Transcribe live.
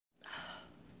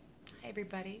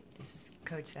everybody, this is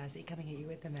Coach Sassy coming at you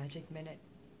with the Magic Minute.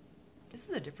 This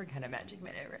is a different kind of Magic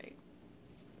Minute, right?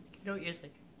 You don't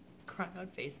usually cry on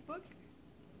Facebook.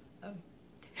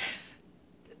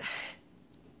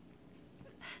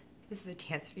 This is a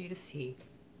chance for you to see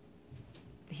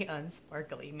the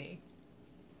unsparkly me.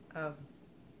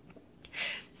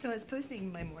 So I was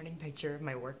posting my morning picture of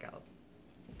my workout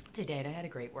today, and I had a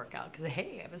great workout because,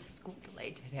 hey, I have a school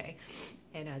delay today.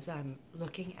 And as I'm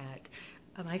looking at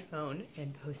my phone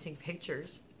and posting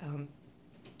pictures,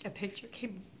 a picture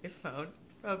came to my phone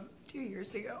from 2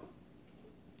 years ago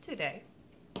today.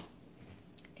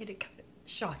 And it kind of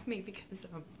shocked me because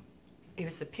it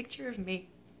was a picture of me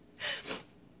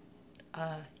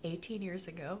 18 years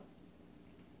ago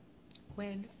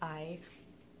when I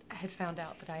had found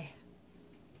out that I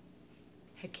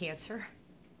had cancer.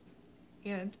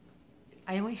 And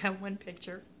I only have one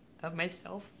picture of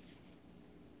myself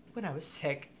when I was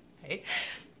sick. I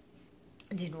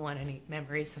didn't want any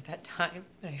memories of that time,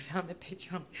 but I found the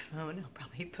picture on my phone. I'll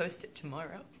probably post it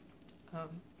tomorrow.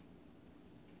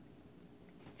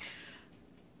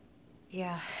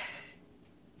 Yeah,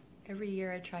 every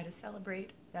year I try to celebrate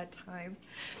that time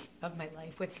of my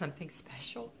life with something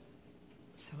special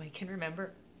so I can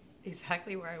remember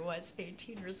exactly where I was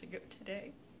 18 years ago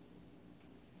today.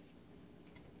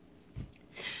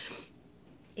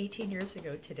 18 years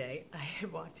ago today, I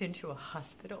had walked into a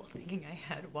hospital thinking I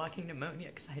had walking pneumonia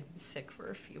because I had been sick for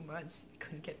a few months. I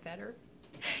couldn't get better.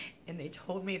 And they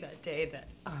told me that day that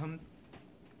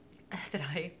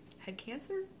I had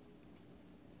cancer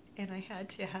and I had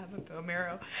to have a bone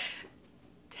marrow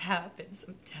tap and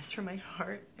some tests for my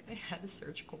heart. And I had a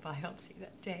surgical biopsy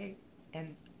that day.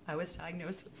 And I was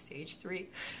diagnosed with stage 3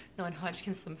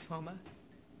 non-Hodgkin's lymphoma.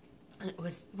 And it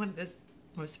was one of the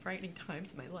most frightening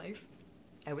times of my life.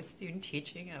 I was student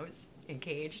teaching, I was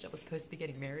engaged, I was supposed to be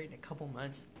getting married in a couple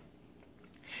months.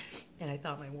 And I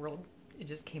thought my world, it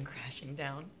just came crashing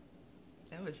down.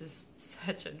 That was just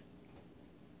such a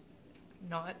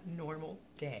not normal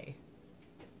day.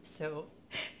 So,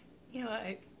 you know,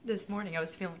 this morning I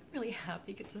was feeling really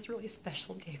happy because it's a really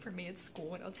special day for me at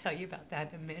school, and I'll tell you about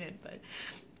that in a minute. But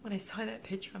when I saw that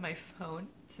picture on my phone,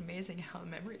 it's amazing how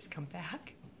memories come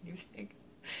back. You think,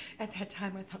 at that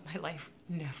time I thought my life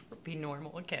would never be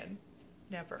normal again.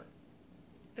 Never.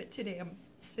 But today I'm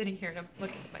sitting here and I'm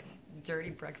looking at my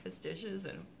dirty breakfast dishes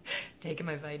and taking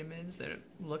my vitamins and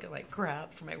looking like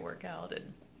crap for my workout,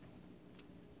 and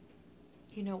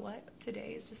you know what?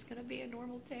 Today is just going to be a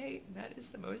normal day, and that is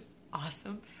the most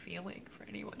awesome feeling for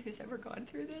anyone who's ever gone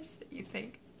through this. That you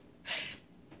think,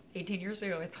 18 years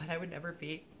ago I thought I would never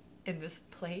be in this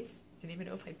place. Didn't even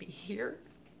know if I'd be here,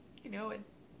 you know,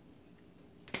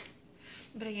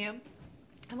 but I am.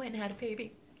 I went and had a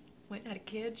baby. Went and had a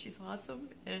kid. She's awesome.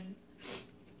 And,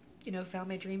 you know, found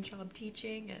my dream job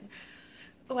teaching. And,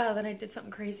 wow, then I did something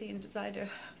crazy and decided to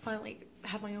finally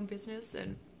have my own business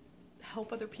and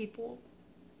help other people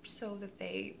so that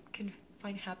they can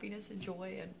find happiness and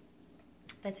joy. And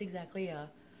that's exactly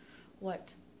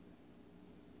what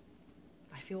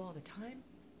I feel all the time.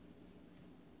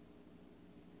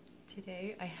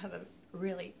 Today I have a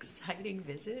really exciting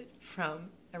visit from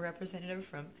a representative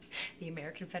from the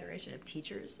American Federation of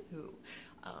Teachers who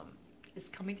is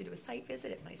coming to do a site visit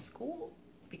at my school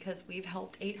because we've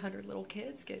helped 800 little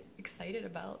kids get excited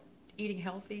about eating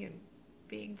healthy and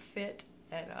being fit.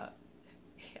 And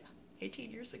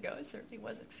 18 years ago I certainly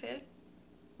wasn't fit,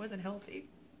 wasn't healthy.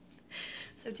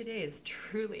 So today is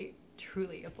truly,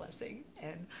 truly a blessing.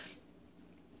 And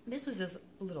this was just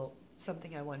a little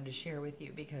something I wanted to share with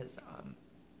you because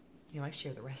you know, I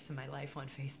share the rest of my life on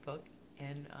Facebook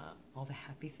and all the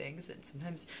happy things, and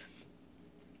sometimes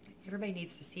everybody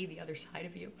needs to see the other side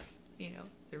of you, you know,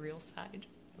 the real side,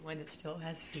 the one that still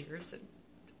has fears and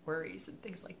worries and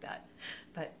things like that.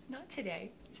 But not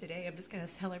today. Today I'm just going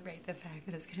to celebrate the fact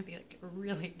that it's going to be like a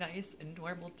really nice and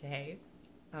normal day.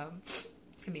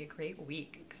 It's going to be a great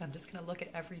week because I'm just going to look at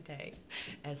every day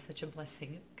as such a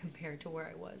blessing compared to where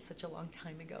I was such a long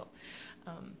time ago.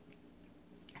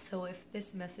 So if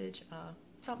this message,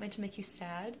 it's not meant to make you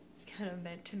sad, it's kind of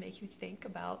meant to make you think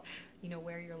about, you know,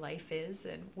 where your life is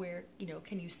and where, you know,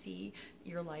 can you see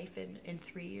your life in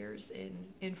 3 years,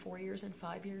 in 4 years, in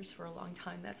 5 years. For a long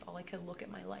time, that's all I could look at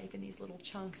my life in these little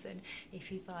chunks. And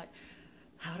if you thought,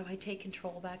 how do I take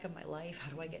control back of my life?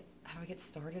 How do I get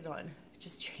started on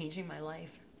just changing my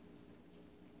life?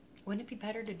 Wouldn't it be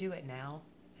better to do it now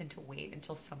than to wait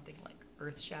until something like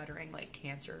earth-shattering like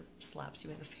cancer slaps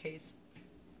you in the face?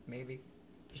 Maybe.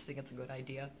 I just think it's a good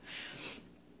idea.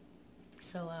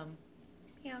 So,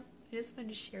 yeah, I just wanted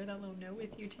to share that little note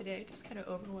with you today. It just kind of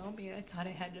overwhelmed me, and I thought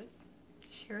I had to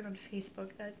share it on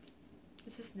Facebook that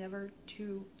It's just never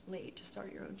too late to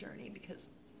start your own journey, because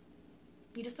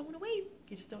you just don't want to wait.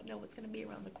 You just don't know what's going to be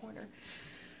around the corner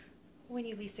when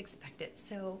you least expect it.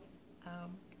 So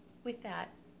with that,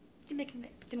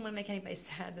 didn't want to make anybody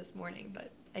sad this morning,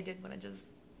 but I did want to just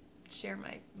share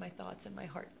my thoughts and my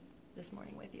heart this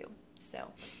morning with you.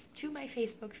 So to my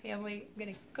Facebook family, I'm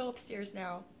going to go upstairs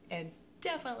now and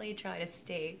definitely try to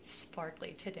stay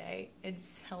sparkly today and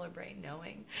celebrate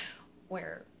knowing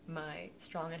where my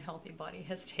strong and healthy body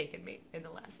has taken me in the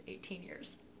last 18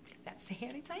 years. That's the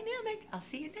Handy Dynamic. I'll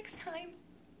see you next time.